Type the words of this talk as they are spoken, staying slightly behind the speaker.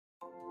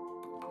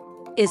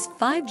Is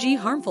 5G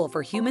harmful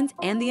for humans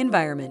and the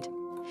environment?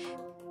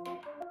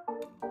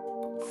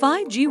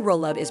 5G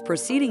rollout is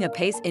proceeding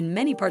apace in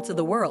many parts of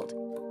the world.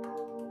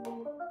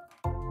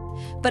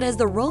 But as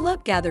the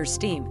rollout gathers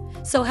steam,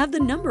 so have the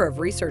number of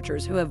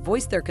researchers who have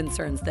voiced their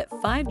concerns that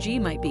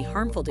 5G might be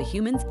harmful to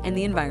humans and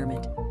the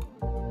environment.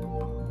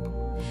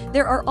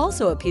 There are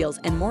also appeals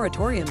and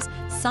moratoriums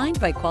signed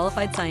by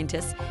qualified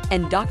scientists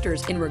and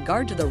doctors in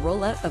regard to the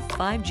rollout of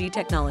 5G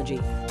technology.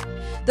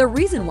 The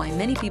reason why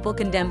many people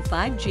condemn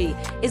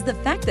 5G is the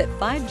fact that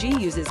 5G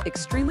uses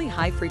extremely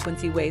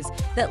high-frequency waves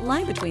that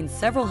lie between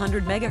several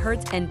hundred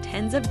megahertz and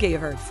tens of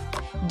gigahertz.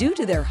 Due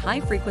to their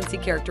high-frequency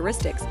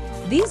characteristics,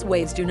 these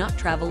waves do not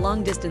travel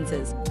long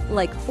distances.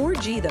 Like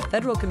 4G, the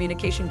Federal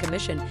Communication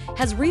Commission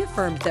has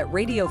reaffirmed that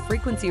radio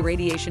frequency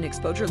radiation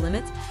exposure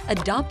limits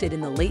adopted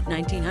in the late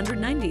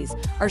 1990s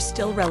are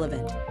still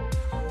relevant.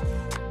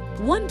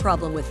 One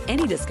problem with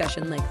any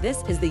discussion like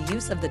this is the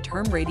use of the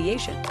term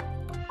radiation.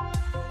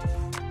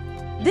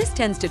 This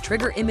tends to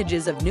trigger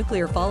images of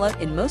nuclear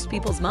fallout in most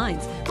people's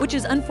minds, which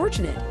is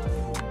unfortunate,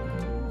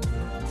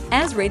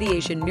 as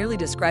radiation merely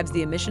describes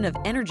the emission of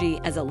energy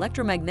as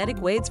electromagnetic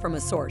waves from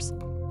a source.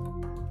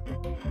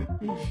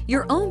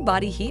 Your own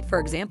body heat, for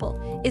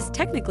example, is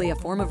technically a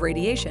form of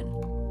radiation.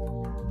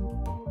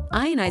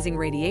 Ionizing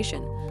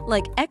radiation,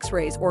 like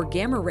X-rays or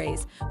gamma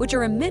rays, which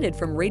are emitted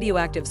from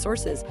radioactive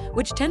sources,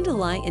 which tend to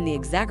lie in the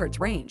exahertz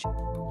range.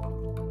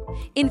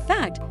 In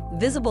fact,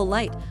 visible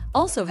light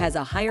also has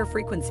a higher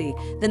frequency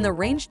than the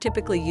range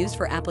typically used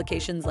for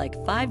applications like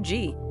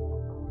 5G.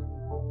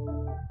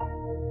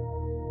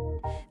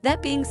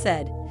 That being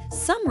said,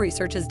 some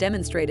research has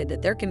demonstrated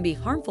that there can be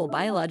harmful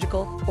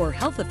biological or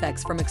health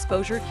effects from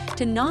exposure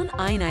to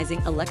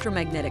non-ionizing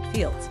electromagnetic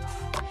fields.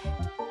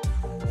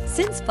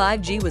 Since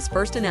 5G was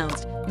first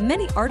announced,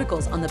 many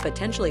articles on the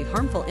potentially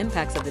harmful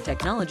impacts of the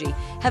technology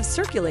have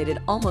circulated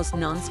almost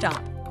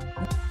non-stop.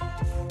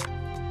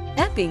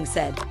 That being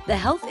said, the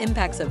health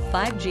impacts of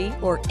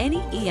 5G or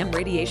any EM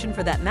radiation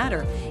for that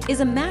matter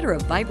is a matter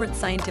of vibrant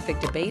scientific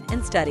debate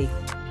and study.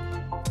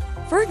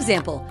 For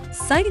example,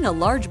 citing a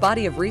large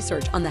body of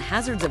research on the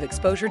hazards of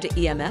exposure to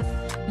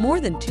EMF, more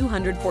than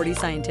 240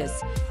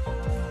 scientists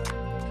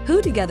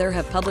who together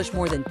have published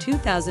more than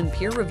 2,000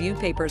 peer-reviewed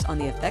papers on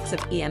the effects of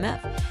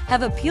EMF,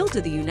 have appealed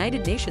to the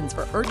United Nations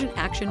for urgent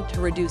action to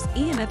reduce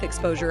EMF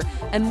exposure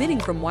emitting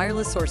from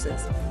wireless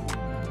sources.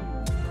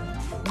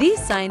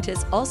 These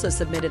scientists also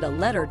submitted a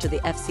letter to the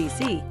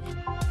FCC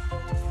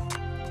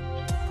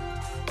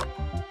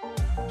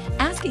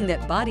asking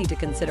that body to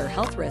consider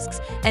health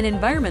risks and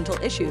environmental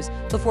issues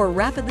before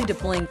rapidly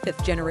deploying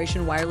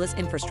fifth-generation wireless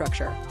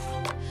infrastructure.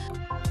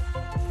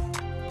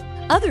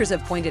 Others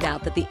have pointed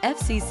out that the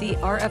FCC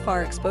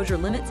RFR exposure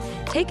limits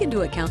take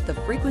into account the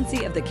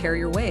frequency of the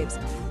carrier waves,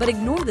 but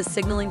ignore the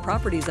signaling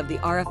properties of the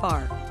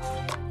RFR.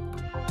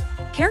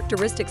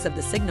 Characteristics of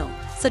the signal,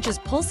 such as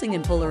pulsing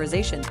and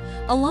polarization,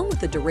 along with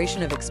the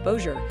duration of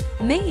exposure,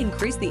 may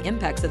increase the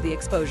impacts of the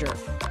exposure.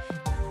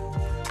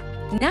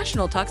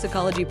 National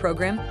Toxicology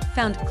Program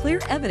found clear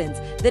evidence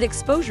that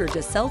exposure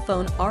to cell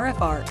phone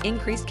RFR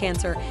increased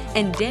cancer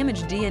and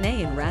damaged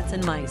DNA in rats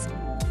and mice.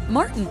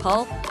 Martin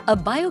Pall, a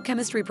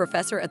biochemistry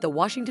professor at the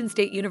Washington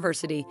State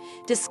University,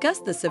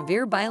 discussed the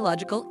severe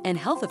biological and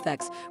health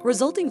effects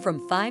resulting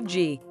from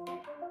 5G,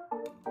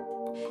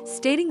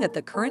 stating that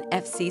the current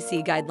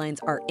FCC guidelines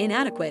are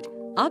inadequate,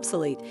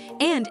 obsolete,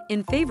 and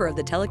in favor of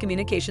the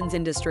telecommunications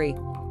industry.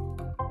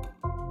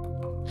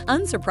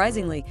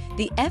 Unsurprisingly,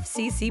 the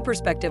FCC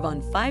perspective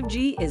on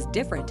 5G is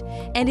different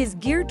and is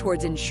geared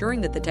towards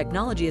ensuring that the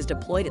technology is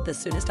deployed at the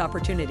soonest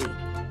opportunity.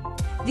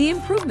 The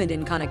improvement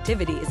in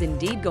connectivity is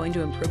indeed going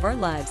to improve our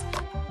lives,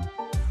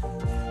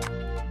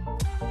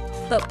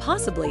 but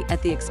possibly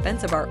at the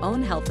expense of our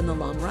own health in the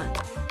long run.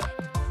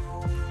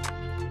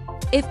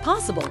 If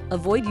possible,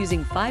 avoid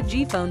using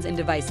 5G phones and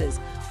devices,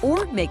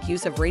 or make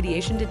use of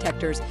radiation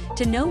detectors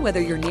to know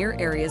whether you're near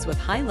areas with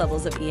high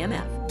levels of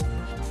EMF.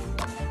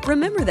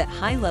 Remember that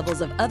high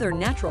levels of other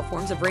natural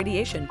forms of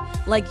radiation,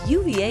 like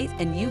UVA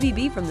and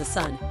UVB from the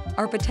sun,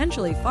 are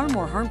potentially far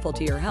more harmful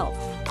to your health.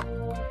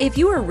 If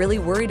you are really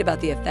worried about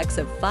the effects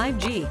of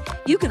 5G,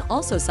 you can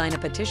also sign a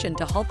petition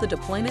to halt the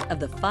deployment of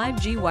the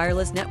 5G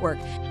wireless network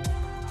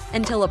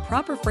until a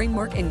proper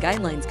framework and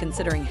guidelines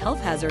considering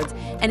health hazards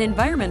and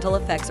environmental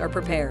effects are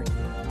prepared.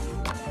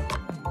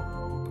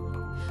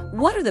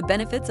 What are the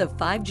benefits of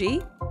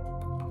 5G?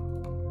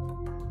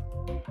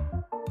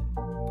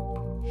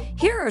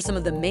 Here are some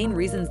of the main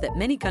reasons that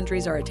many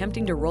countries are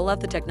attempting to roll out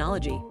the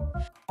technology.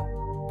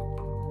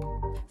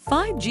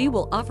 5G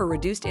will offer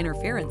reduced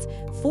interference.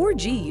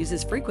 4G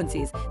uses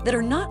frequencies that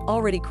are not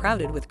already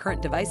crowded with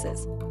current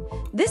devices.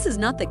 This is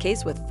not the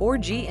case with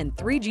 4G and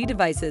 3G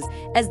devices,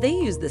 as they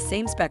use the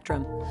same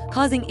spectrum,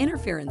 causing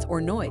interference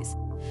or noise.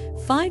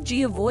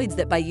 5G avoids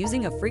that by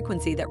using a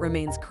frequency that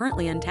remains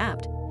currently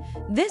untapped.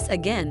 This,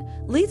 again,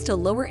 leads to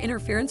lower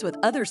interference with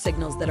other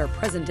signals that are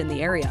present in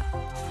the area.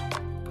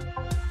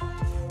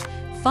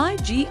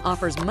 5G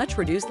offers much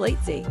reduced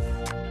latency.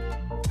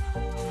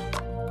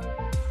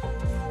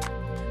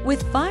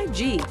 With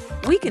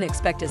 5G, we can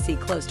expect to see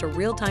close to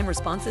real-time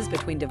responses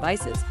between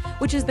devices,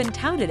 which has been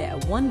touted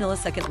at 1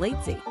 millisecond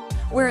latency,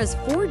 whereas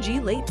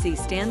 4G latency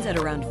stands at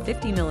around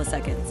 50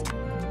 milliseconds.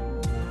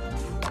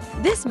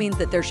 This means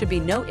that there should be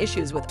no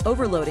issues with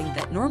overloading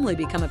that normally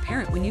become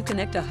apparent when you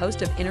connect a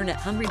host of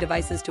internet-hungry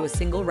devices to a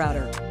single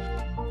router.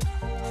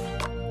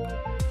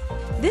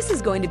 This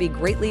is going to be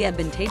greatly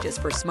advantageous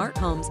for smart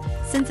homes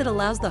since it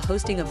allows the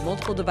hosting of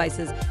multiple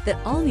devices that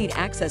all need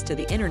access to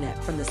the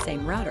internet from the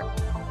same router.